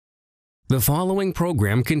The following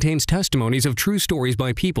program contains testimonies of true stories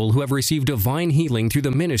by people who have received divine healing through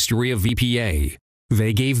the ministry of VPA.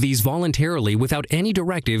 They gave these voluntarily without any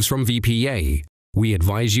directives from VPA. We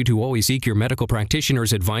advise you to always seek your medical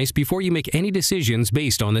practitioner's advice before you make any decisions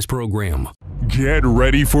based on this program. Get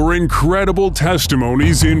ready for incredible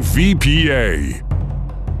testimonies in VPA.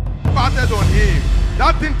 Started on him.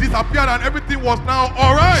 That thing disappeared and everything was now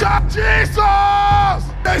alright. Shout Jesus!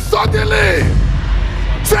 They suddenly!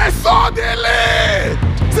 Say suddenly!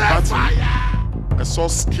 Say fire! I saw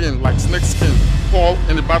skin, like snake skin, fall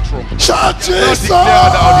in the bathroom. Shout Jesus!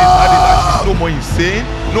 No more insane,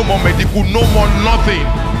 no more medical, no more nothing.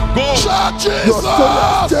 Go! Shout Jesus! Your story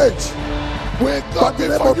has changed. By the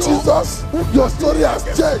name of Jesus, your story has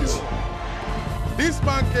changed. This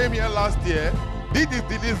man came here last year, did his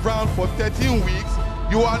deliverance for 13 weeks.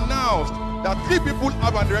 You announced that 3 people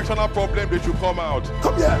have an erectional problem, they should come out.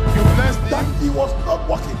 Come here. You blessed him. That he was not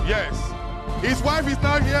working. Yes. His wife is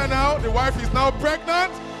now here now. The wife is now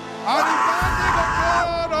pregnant. And he's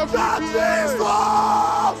standing of God of Jesus!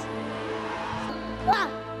 1,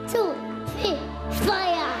 2, 3,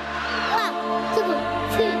 fire! 1, 2,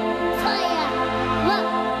 3, fire! 1,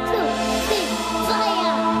 2, 3, fire!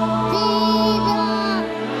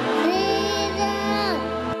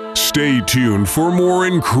 Stay tuned for more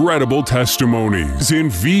incredible testimonies in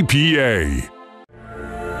VPA.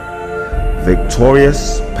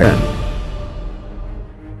 Victorious Pen.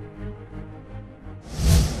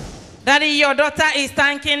 Daddy, your daughter is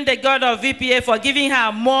thanking the God of VPA for giving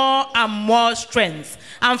her more and more strength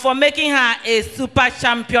and for making her a super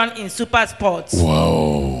champion in super sports.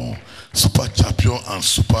 Wow. Super champion and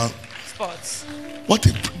super Sports. What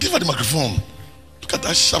a, give her the microphone. Look at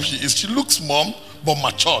that sharp she is. She looks mom but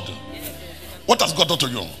matured. What has God done to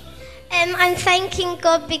you? I'm thanking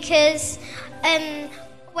God because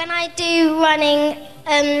when I do running,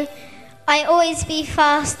 I always be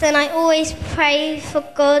fast and I always pray for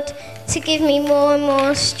God to give me more and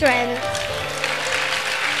more strength.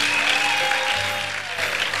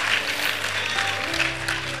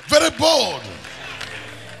 Very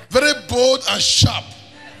bold and sharp.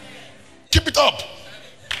 Keep it up.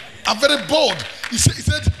 I'm very bold. He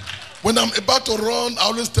said, when I'm about to run, I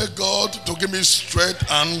always tell God to give me strength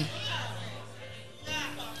and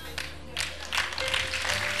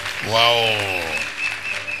wow.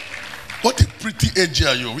 What a pretty age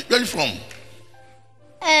are you? Where are you from?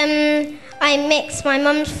 I mix. My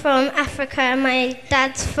mum's from Africa and my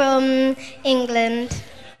dad's from England.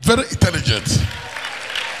 Very intelligent.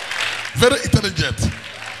 Very intelligent.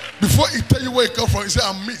 Before he tell you where he come from, he say,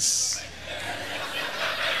 I'm Miss.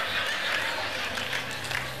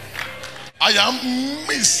 I am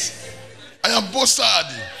Miss. I am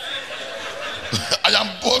Bossad. I am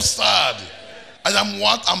Bossad. I am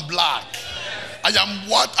white and black. I am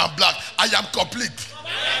white and black. I am complete.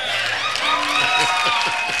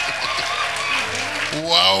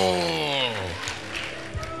 Wow.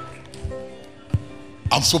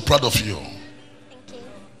 I'm so proud of you. Thank you.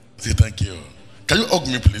 Say thank you. Can you hug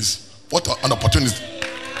me, please? What an opportunity.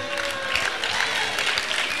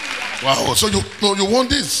 Wow. So you want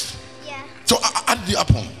this? Yeah. So how did it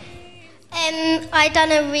happen? I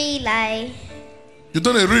done a relay. You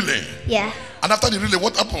done a relay? Yeah. And after the relay,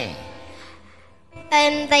 what happened?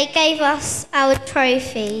 They gave us our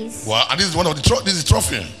trophies. Wow, and this is one of the this is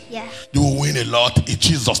trophy. Yeah. You will win a lot in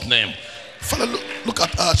Jesus' name. Father, look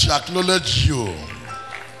at her. She acknowledge you.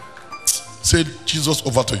 Say Jesus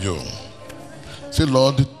over to you. Say,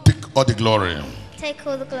 Lord, take all the glory. Take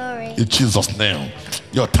all the glory. In Jesus' name.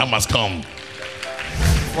 Your time has come.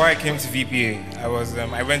 Before I came to VPA,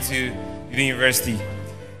 I went to the university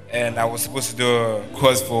and I was supposed to do a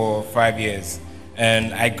course for 5 years.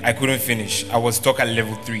 And I couldn't finish. I was stuck at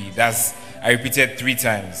level 3. I repeated 3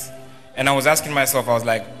 times. And I was asking myself, I was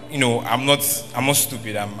like, I'm not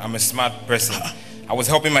stupid. I'm a smart person. I was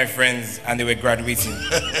helping my friends and they were graduating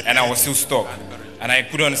and I was still stuck. And I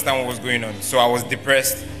couldn't understand what was going on. So I was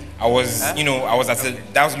depressed. I was that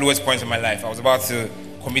was the lowest point in my life. I was about to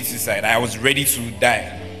commit suicide. I was ready to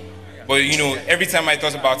die. But every time I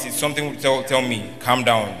thought about it, something would tell me, calm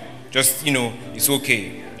down. Just, it's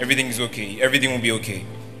okay. Everything is okay. Everything will be okay.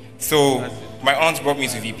 So my aunt brought me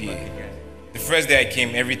to VPA. The first day I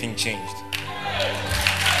came, everything changed.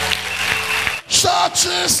 Shout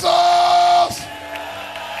Jesus!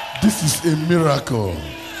 This is a miracle.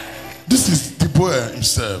 This is the boy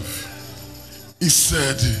himself. He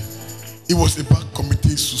said he was about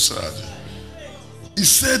committing suicide. He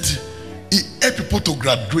said he helped people to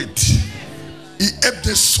graduate. He helped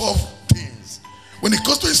them solve things. When it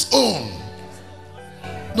comes to his own,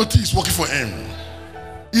 nothing is working for him.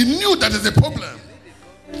 He knew that there's a problem.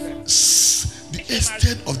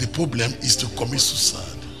 extent of the problem is to commit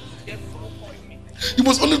suicide. You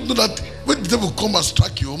must only know that when the devil come and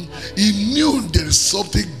strike you, he knew there is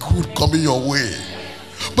something good coming your way.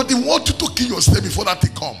 But he wants you to kill yourself before that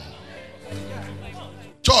thing come.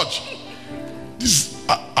 Church,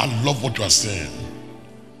 I love what you are saying.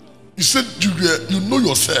 You said you know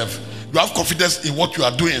yourself. You have confidence in what you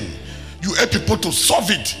are doing. You help people to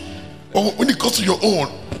solve it. But when it comes to your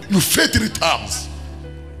own, you fail 3 times.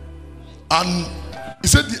 And he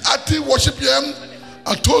said the artist worship him.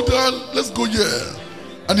 I told her, let's go here.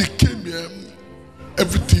 And he came here.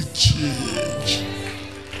 Everything changed.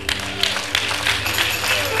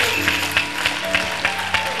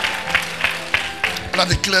 And I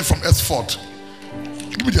declare from henceforth.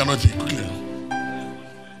 Give me the anointing quickly.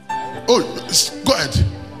 Oh, go ahead.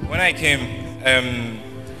 When I came,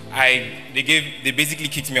 they basically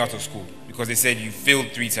kicked me out of school because they said you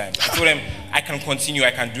failed 3 times. I told them I can continue,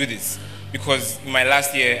 I can do this. Because in my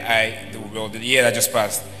last year, the year that just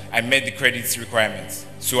passed, I met the credits requirements.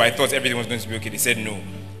 So I thought everything was going to be okay. They said no.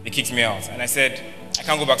 They kicked me out. And I said, I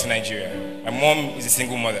can't go back to Nigeria. My mom is a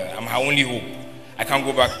single mother. I'm her only hope. I can't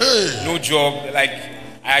go back. No job. Like,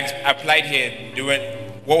 I applied here. They went,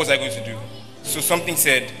 what was I going to do? So something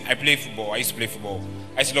said, I play football. I used to play football.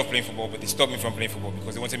 I used to love playing football, but they stopped me from playing football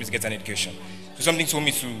because they wanted me to get an education. So something told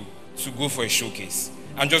me to go for a showcase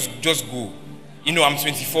and just go. You know, I'm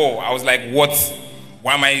 24. I was like, what?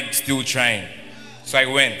 Why am I still trying? So I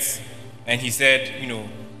went, and he said, you know,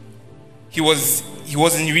 he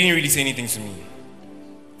wasn't really saying anything to me.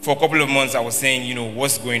 For a couple of months, I was saying, you know,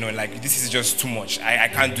 what's going on? Like, this is just too much. I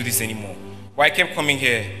can't do this anymore. But I kept coming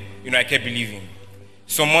here. You know, I kept believing.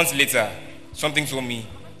 Some months later, something told me,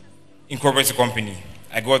 incorporate a company.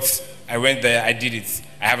 I went there, I did it.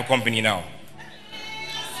 I have a company now.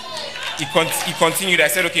 He continued. I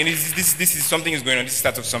said, okay, this is something is going on. This is the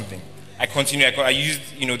start of something. I continued. I used,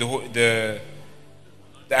 you know, the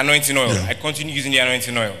anointing oil. Yeah. I continued using the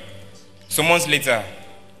anointing oil. Some months later,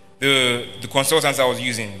 the consultants I was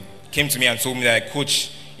using came to me and told me that a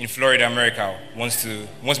coach in Florida, America, wants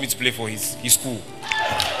me to play for his school.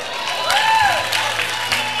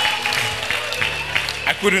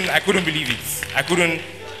 I couldn't believe it.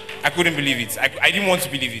 I couldn't believe it. I didn't want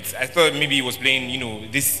to believe it. I thought maybe he was playing, you know,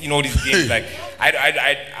 these games. Like,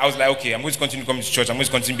 I was like, okay, I'm going to continue coming to church. I'm going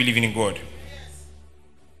to continue believing in God.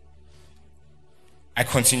 I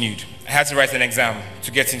continued. I had to write an exam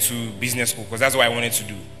to get into business school because that's what I wanted to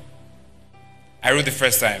do. I wrote the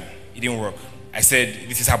first time. It didn't work. I said,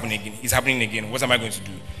 this is happening again. It's happening again. What am I going to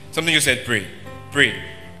do? Something just said, pray. Pray.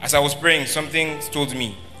 As I was praying, something told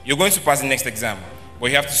me, you're going to pass the next exam, but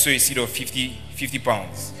you have to sow a seed of 50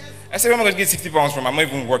 pounds. I said, where am I going to get 60 pounds from? I'm not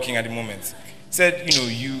even working at the moment. He said, you know,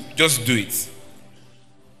 you just do it.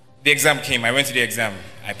 The exam came. I went to the exam.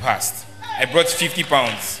 I passed. I brought 50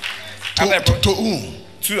 pounds. To whom?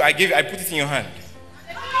 I put it in your hand.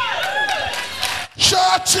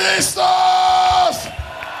 Shout Jesus!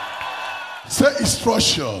 Say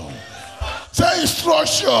instruction. Say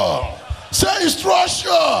instruction. Say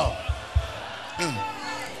instruction.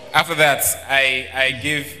 After that,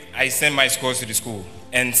 I sent my scores to the school,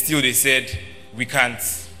 and still they said we can't.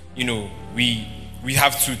 You know, we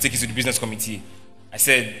have to take it to the business committee. I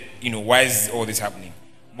said, you know, why is all this happening?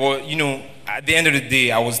 But you know, at the end of the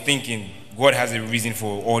day, I was thinking God has a reason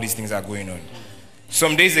for all these things that are going on.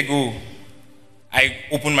 Some days ago,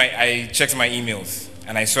 I checked my emails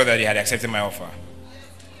and I saw that they had accepted my offer.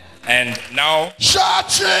 And now, shout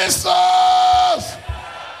Jesus!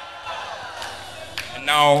 And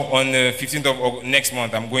now on the 15th of next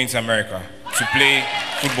month, I'm going to America to play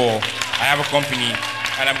football. I have a company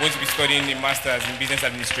and I'm going to be studying a master's in business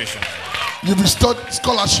administration. You'll be studying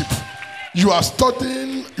scholarship. You are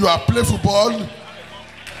studying, you are playing football.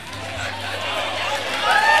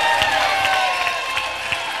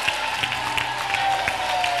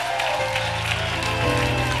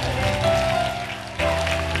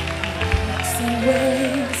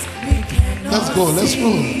 Let's go, let's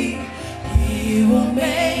go. He will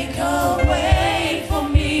make a way for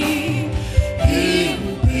me. He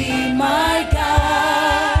will be my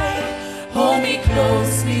guide. Hold me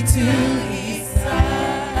closely to his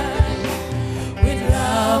side. With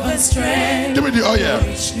love and strength. Give me the oil.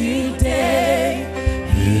 Each new day,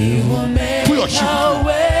 he will make Put your shoe. a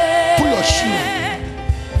way. Put your shoe.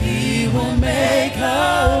 He will make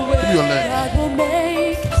a way. Give me your leg. God will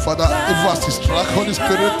make Father, if was distract, Holy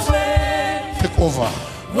Spirit, take over.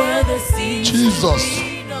 Jesus,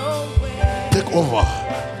 take over.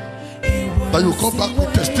 That you come back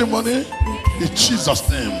with testimony in Jesus'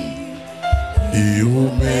 name. He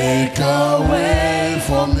will make a way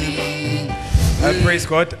for me. Praise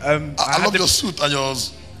God. I love your suit and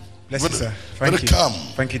yours. Bless you, sir. Thank very you. calm.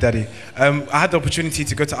 Thank you, Daddy. I had the opportunity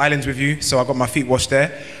to go to Ireland with you, so I got my feet washed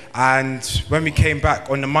there. And when we came back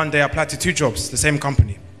on the Monday, I applied to 2 jobs, the same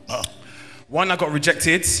company. One I got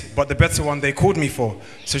rejected, but the better one they called me for.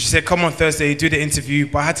 So she said, come on Thursday, do the interview,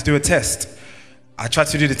 but I had to do a test. I tried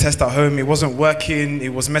to do the test at home, it wasn't working,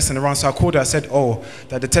 it was messing around. So I called her, I said, oh,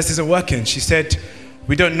 that the test isn't working. She said,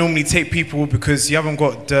 we don't normally take people because you haven't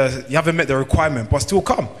met the requirement, but still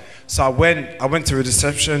come. So I went to a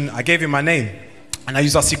reception, I gave him my name, and I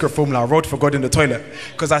used our secret formula. I wrote for God in the toilet.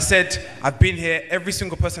 Because I said, I've been here, every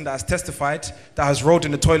single person that has testified, that has rolled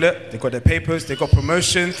in the toilet, they got their papers, they got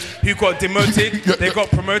promotion, who got demoted, they got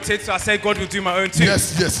promoted. So I said, God will do my own too.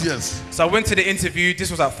 Yes. So I went to the interview, this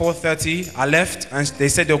was at 4:30, I left, and they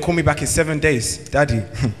said they'll call me back in 7 days. Daddy,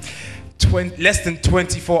 less than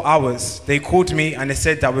 24 hours, they called me and they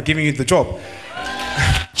said that we're giving you the job.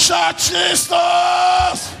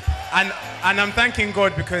 Churchistas! And I'm thanking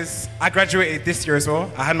God because I graduated this year as well.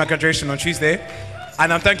 I had my graduation on Tuesday.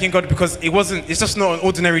 And I'm thanking God because it's just not an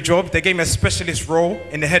ordinary job. They gave me a specialist role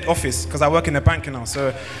in the head office because I work in the bank now.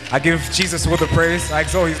 So I give Jesus all the praise. I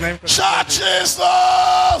exalt his name.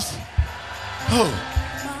 Churchistas! Oh.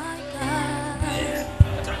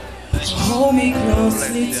 Hold me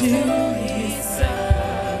closely to his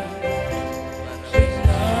side, with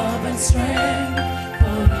love and strength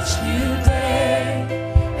for each new day.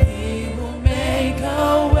 He will make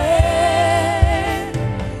a way.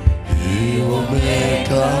 He will make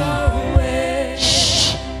a way.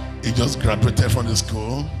 He just graduated from the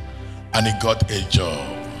school and he got a job.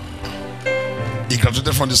 He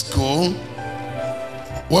graduated from the school.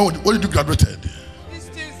 When did you graduated?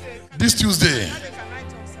 This Tuesday.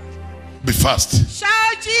 Be fast.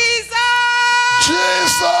 Shout Jesus!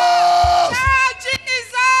 Jesus! Shout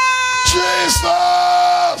Jesus!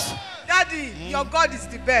 Jesus! Daddy, your God is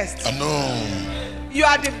the best. I know. You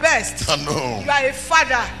are the best. I know. You are a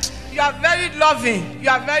father. You are very loving.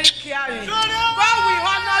 You are very caring. God will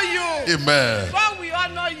honor you. Amen. God will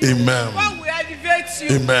honor you. Amen. God will elevate you.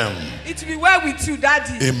 Amen. It will be well with you,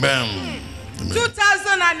 Daddy. Amen.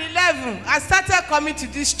 2011, I started coming to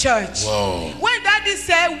this church. Wow. When Daddy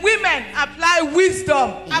said, women, apply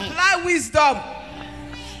wisdom, apply wisdom,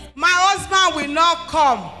 my husband will not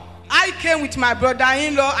come. I came with my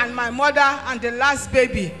brother-in-law and my mother and the last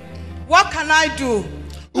baby. What can I do?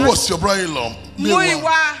 Who was your brother-in-law?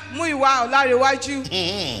 Muiwa Olarewaju.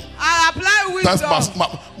 I apply wisdom. That's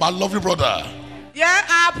my lovely brother. Yeah,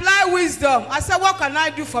 I apply wisdom. I said, what can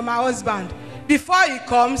I do for my husband? Before he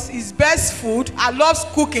comes, his best food. I love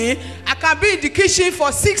cooking. I can be in the kitchen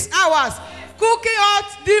for 6 hours, cooking out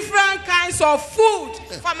different kinds of food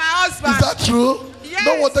for my husband. Is that true? Yes.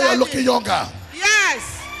 No wonder you're looking younger.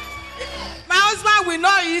 Yes. My husband will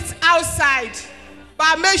not eat outside, but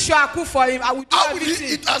I make sure I cook for him. I will do everything. How will you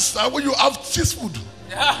eat outside when you have cheese food?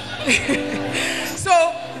 Yeah.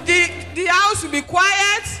 So the house will be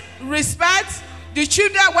quiet, respect. The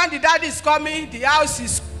children, when the daddy is coming, the house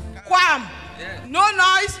is calm. No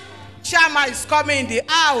noise. Chairman is coming in the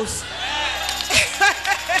house.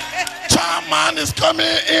 Chairman is coming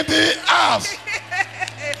in the house.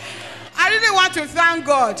 I really want to thank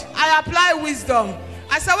God. I apply wisdom.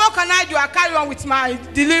 I said, what can I do? I carry on with my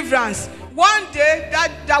deliverance. One day,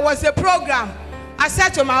 there was a program. I said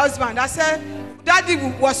to my husband, I said, Daddy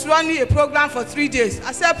was running a program for 3 days.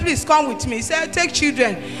 I said, please come with me. He said, take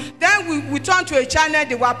children. Then we turned to a channel,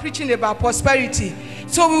 they were preaching about prosperity.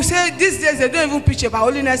 So we say these days they don't even preach about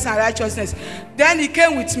holiness and righteousness. Then he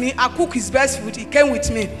came with me. I cook his best food. He came with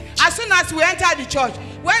me. As soon as we entered the church,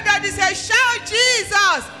 when Daddy said, shout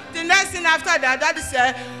Jesus, the next thing after that, Daddy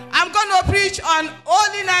said, I'm going to preach on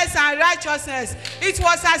holiness and righteousness. It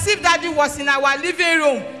was as if Daddy was in our living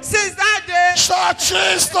room. Since that day, shout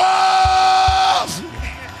Jesus!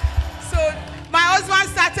 So my husband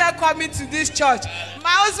started coming to this church. My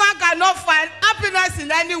husband cannot find happiness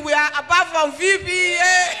in anywhere apart from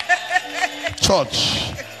VPA.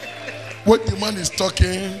 Church, when the man is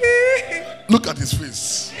talking, look at his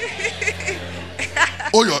face.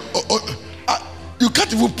 You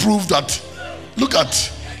can't even prove that. Look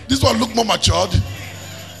at this one. Look more matured.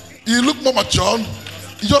 He look more matured.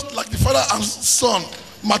 Just like the father and son,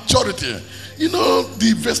 maturity. You know the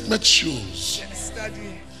investment shows. Yes,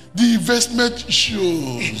 Daddy. The investment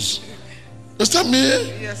shows. You understand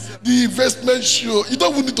me? Yes, sir. The investment show. You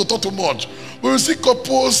don't even need to talk too much. When you see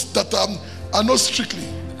couples that are not strictly,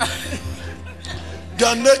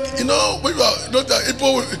 their neck, you know, when you are, you know,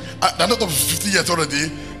 people, they're not of 50 years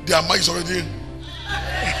already. Their mind is already.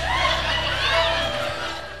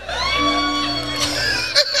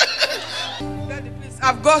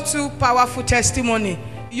 I've got 2 powerful testimony.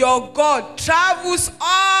 Your God travels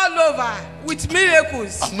all over with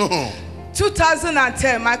miracles. I know.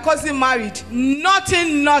 2010, my cousin married.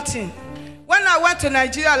 Nothing. When I went to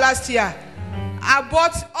Nigeria last year, I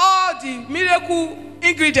bought all the miracle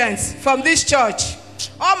ingredients from this church.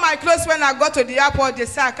 All my clothes, when I got to the airport, they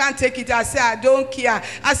said, I can't take it. I said, I don't care.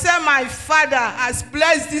 I said, my father has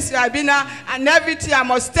blessed this Rabina and everything. I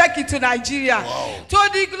must take it to Nigeria. Wow. To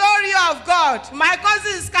the glory of God. My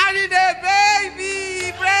cousin is carrying a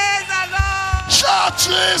baby. Praise the Lord. Shout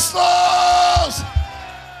Jesus!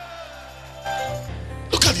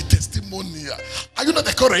 Look at the testimony. Are you not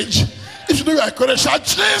encouraged? If you know you are encouraged, shout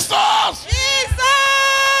Jesus!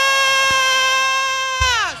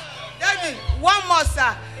 Daddy, one more,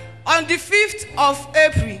 sir. On the 5th of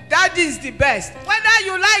April, that is the best. Whether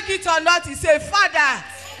you like it or not, he said, Father,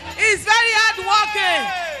 he's very hard working.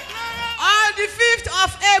 On the 5th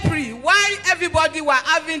of April, while everybody were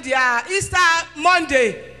having their Easter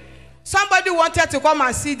Monday, somebody wanted to come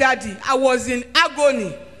and see Daddy. I was in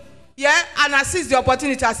agony. Yeah, and I seized the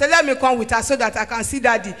opportunity. I said, let me come with her so that I can see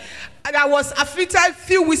Daddy. And I was afflicted a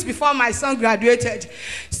few weeks before my son graduated.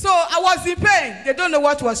 So I was in pain. They don't know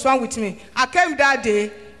what was wrong with me. I came that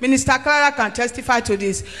day. Minister Clara can testify to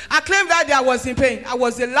this. I claimed that day I was in pain. I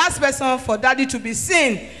was the last person for Daddy to be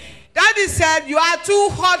seen. Daddy said, you are too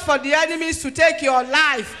hot for the enemies to take your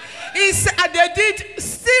life. He said, they did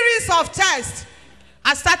series of tests.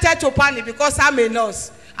 I started to panic because I'm a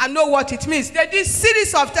nurse. I know what it means. They did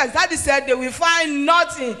series of tests. Daddy said they will find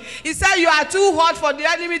nothing. He said you are too hot for the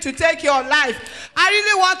enemy to take your life. I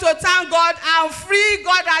really want to thank God. I'm free.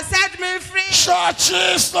 God has set me free. Shout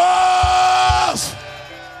Jesus!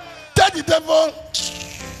 Tell the devil.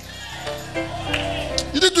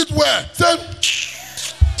 You didn't do it well. Say,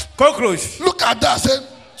 cockroach. Look at that. Say,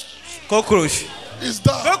 cockroach. It's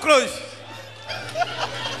that. Cockroach.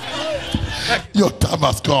 Your time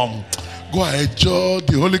has come. Go and enjoy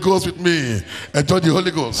the Holy Ghost with me. Enjoy the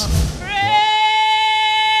Holy Ghost. Praise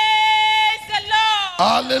the Lord.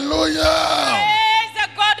 Hallelujah. Praise the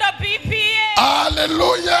God of BPA.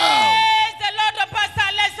 Hallelujah. Praise the Lord of Pastor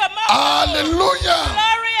Lesomo. Hallelujah.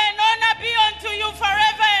 Glory and honor be unto you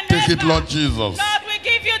forever and Take ever. it, Lord Jesus. Lord, we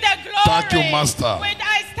give you the glory. Thank you, Master.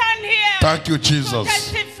 I stand here. Thank you, Jesus. To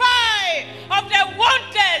testify of the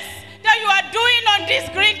wonders that you are doing on this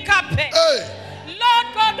green carpet. Hey.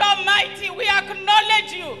 Lord God Almighty, we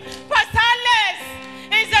acknowledge you. Pastor Les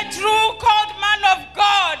is a true called man of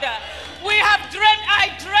God.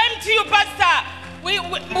 I dreamt you, Pastor.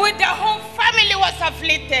 The whole family was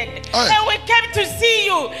afflicted. And we came to see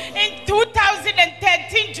you in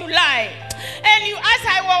 2013 July. And as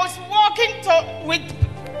I was walking with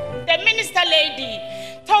the minister lady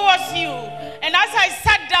towards you, and as I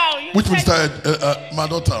sat down, which minister? My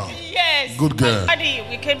daughter. Yes. Good girl. Daddy,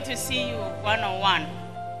 we came to see you one-on-one.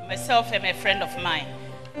 Myself and a friend of mine.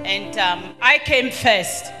 And I came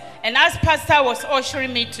first. And as Pastor was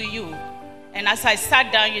ushering me to you, and as I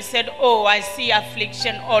sat down, you said, oh, I see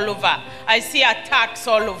affliction all over. I see attacks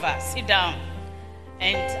all over. Sit down.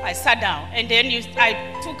 And I sat down. And then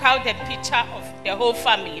I took out the picture of the whole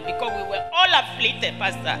family because we were all afflicted,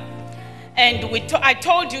 Pastor. And I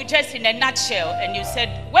told you just in a nutshell, and you said,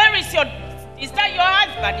 is that your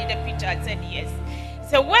husband in the picture? I said, yes. He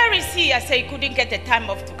said, where is he? I said, he couldn't get the time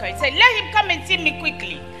off to come. He said, let him come and see me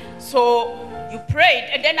quickly. So you prayed,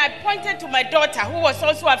 and then I pointed to my daughter, who was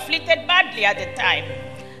also afflicted badly at the time.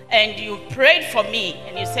 And you prayed for me,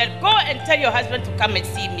 and you said, go and tell your husband to come and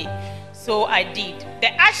see me. So I did.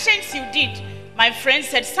 The actions you did, my friend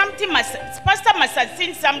said, Pastor must have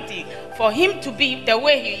seen something for him to be the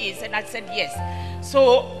way he is. And I said, yes.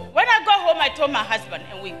 So when I got home, I told my husband,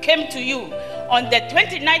 and we came to you. On the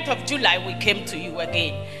 29th of July, we came to you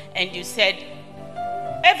again. And you said,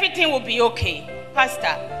 everything will be okay.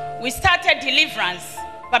 Pastor, we started deliverance.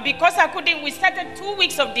 But because I couldn't, we started 2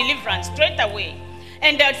 weeks of deliverance straight away.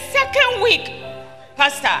 And the second week,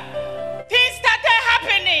 Pastor, things started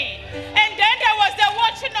happening. And then there was the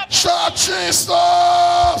watching of... Shout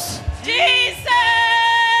Jesus! Jesus!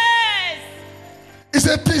 He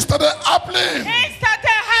said things started happening. Things started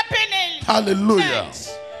happening. Hallelujah.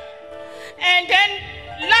 And then,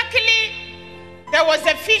 luckily, there was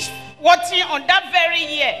a fish watching on that very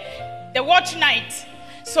year, the watch night.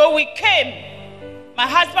 So we came, my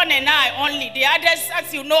husband and I only. The others,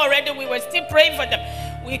 as you know already, we were still praying for them.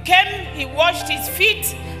 We came, he washed his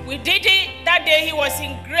feet. We did it. That day he was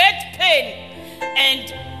in great pain. And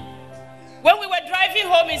when we were driving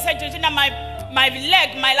home, he said, Georgina, my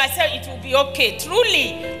leg, I said, it will be okay.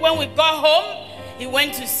 Truly, when we got home, he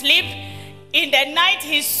went to sleep. In the night,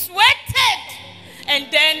 he sweated. and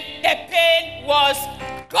then the pain was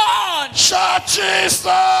gone. Shout Jesus!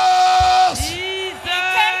 He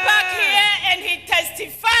came back here and he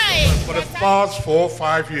testified. For the past 4 or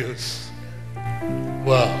 5 years,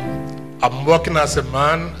 well, I'm working as a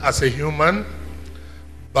man, as a human,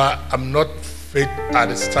 but I'm not fit at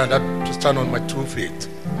the standard to stand on my 2 feet.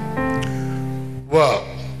 Well,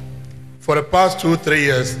 for the past 2-3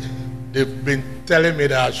 years, they've been telling me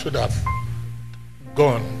that I should have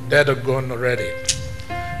gone, dead or gone already.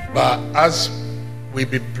 But as we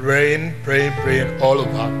be praying all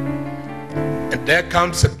over, and there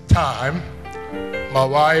comes a time, my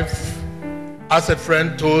wife, as a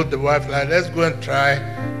friend told the wife, like, let's go and try.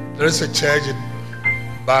 There is a church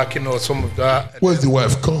back, you know, some of that. Where's the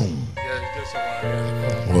wife come? Yeah, just around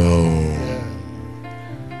here. Whoa.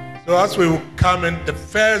 Yeah. So as we were coming, the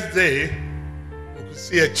first day, we could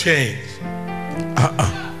see a change.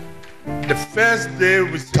 The first day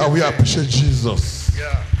we see. Can we appreciate Jesus?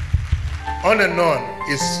 Yeah. On and on.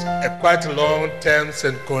 It's a quite a long terms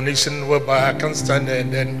and condition whereby I can stand there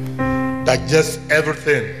and then digest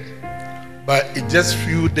everything. But it's just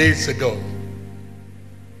few days ago,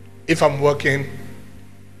 if I'm walking,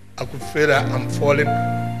 I could feel that I'm falling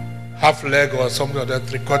half leg or something like that.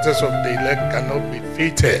 3/4 of the leg cannot be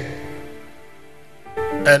fitted.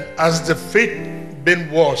 And as the feet been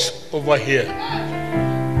washed over here,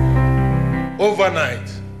 overnight,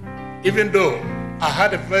 even though I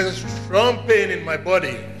had a very strong pain in my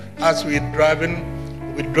body as we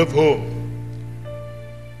drove home.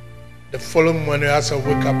 The following morning as I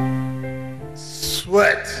wake up,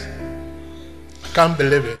 sweat. I can't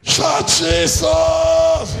believe it. Shout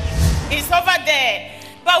Jesus! It's over there.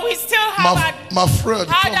 But we still have my friend,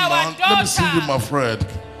 come our on. daughter. Let me see you, my friend.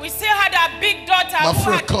 We still had a big daughter. My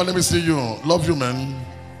friend, come, let me see you. Love you, man.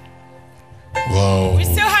 Wow. We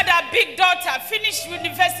still had a big daughter, finished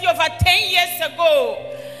university over 10 years ago.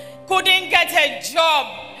 Couldn't get a job.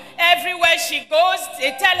 Everywhere she goes,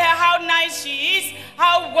 they tell her how nice she is,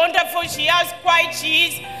 how wonderful she is, how quiet she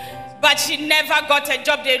is. But she never got a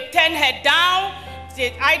job. They turn her down.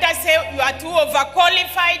 They either say you are too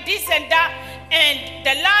overqualified, this and that. And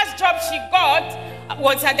the last job she got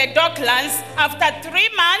was at the Docklands. After 3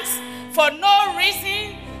 months, for no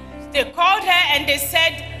reason, they called her and they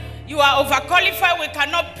said, you are overqualified, we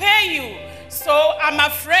cannot pay you. So I'm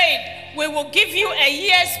afraid we will give you a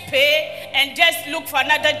year's pay and just look for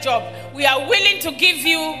another job. We are willing to give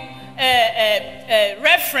you a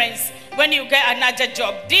reference when you get another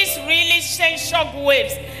job. This really sent shock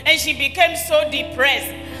waves and she became so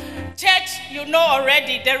depressed. Church, you know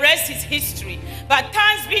already, the rest is history. But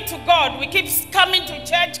thanks be to God, we keep coming to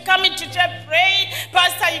church, praying.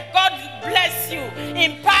 Pastor, God bless you.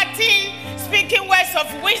 Imparting, speaking words of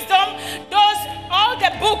wisdom. All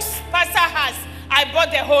the books Pastor has, I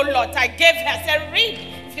bought the whole lot. I gave her, I said, read.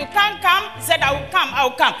 If you can't come, I said, I will come.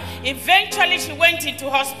 Eventually, she went into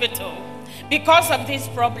hospital because of this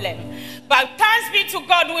problem. But thanks be to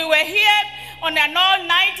God, we were here on an all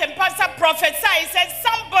night and Pastor prophesied. He said,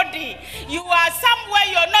 somebody, you are somewhere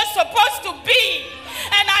you're not supposed to be.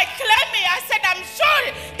 And I claim it. I said, I'm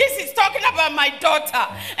sure this is talking about my daughter.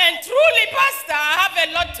 And truly, Pastor, I have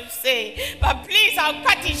a lot to say. But please, I'll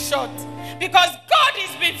cut it short. Because God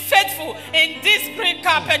has been faithful in this green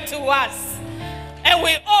carpet to us. And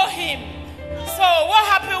we owe him. So what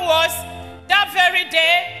happened was, that very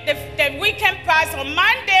day, the weekend passed. On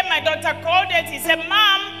Monday, my daughter called and she said,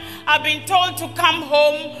 Mom, I've been told to come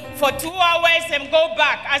home for 2 hours and go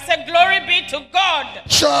back. I said, glory be to God.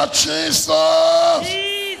 Shout Jesus! So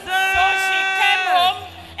she came home,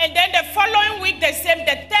 and then the following week, the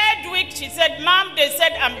 3rd week, she said, Mom, they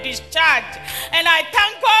said I'm discharged. And I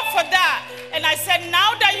thank God for that. And I said,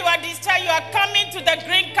 now that you are discharged, you are coming to the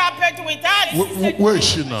green carpet with us. Where is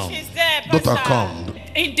she now? She's there, Daughter, Pastor. come.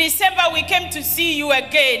 In December, we came to see you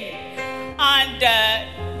again. And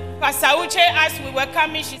Pastor Uche, as we were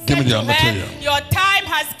coming, she said to her, your time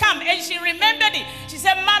has come. And she remembered it. She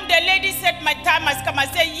said, Mom, the lady said my time has come. I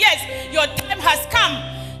said, yes, your time has come.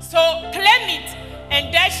 So claim it.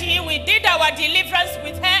 And then we did our deliverance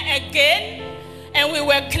with her again. And we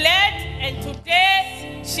were cleared. And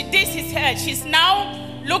today, this is her. She's now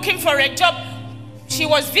looking for a job. She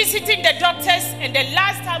was visiting the doctors, and the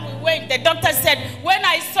last time we went, the doctor said, when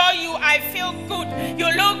I saw you, I feel good. You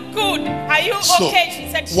look good. Are you okay? She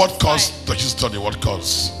said, what course did you study? What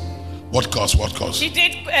course? What course? She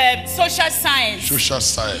did social science. Social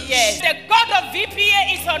science. Yes. The God of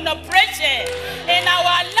VPA is on operation in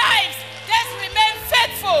our lives. Just remain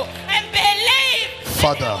faithful and believe.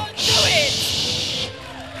 Father, do it.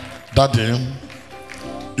 Daddy,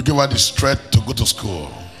 you give her the strength to go to school.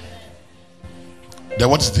 Then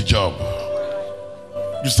what is the job?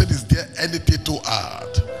 You said, is there anything too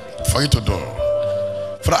hard for you to do?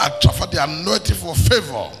 Father, I transfer the anointing for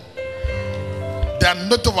favor, the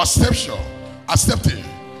anointing of accepting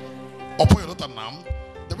upon your daughter now.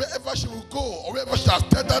 The wherever she will go, or wherever she has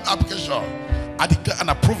tendered application, I declare an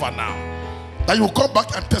approval now. That you will come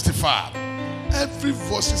back and testify. Every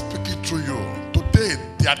voice is speaking through you. Today,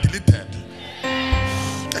 they are deleted.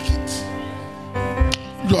 Take it.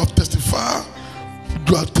 You have testified.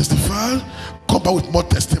 You have testified. Come back with more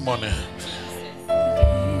testimony.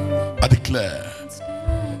 I declare.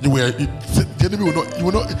 The enemy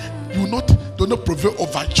will not prevail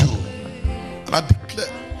over you. And I declare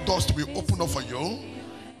doors to be opened up for you.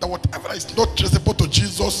 That whatever is not traceable to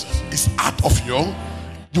Jesus is out of you.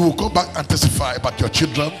 You will come back and testify about your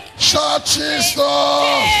children. Shout Jesus!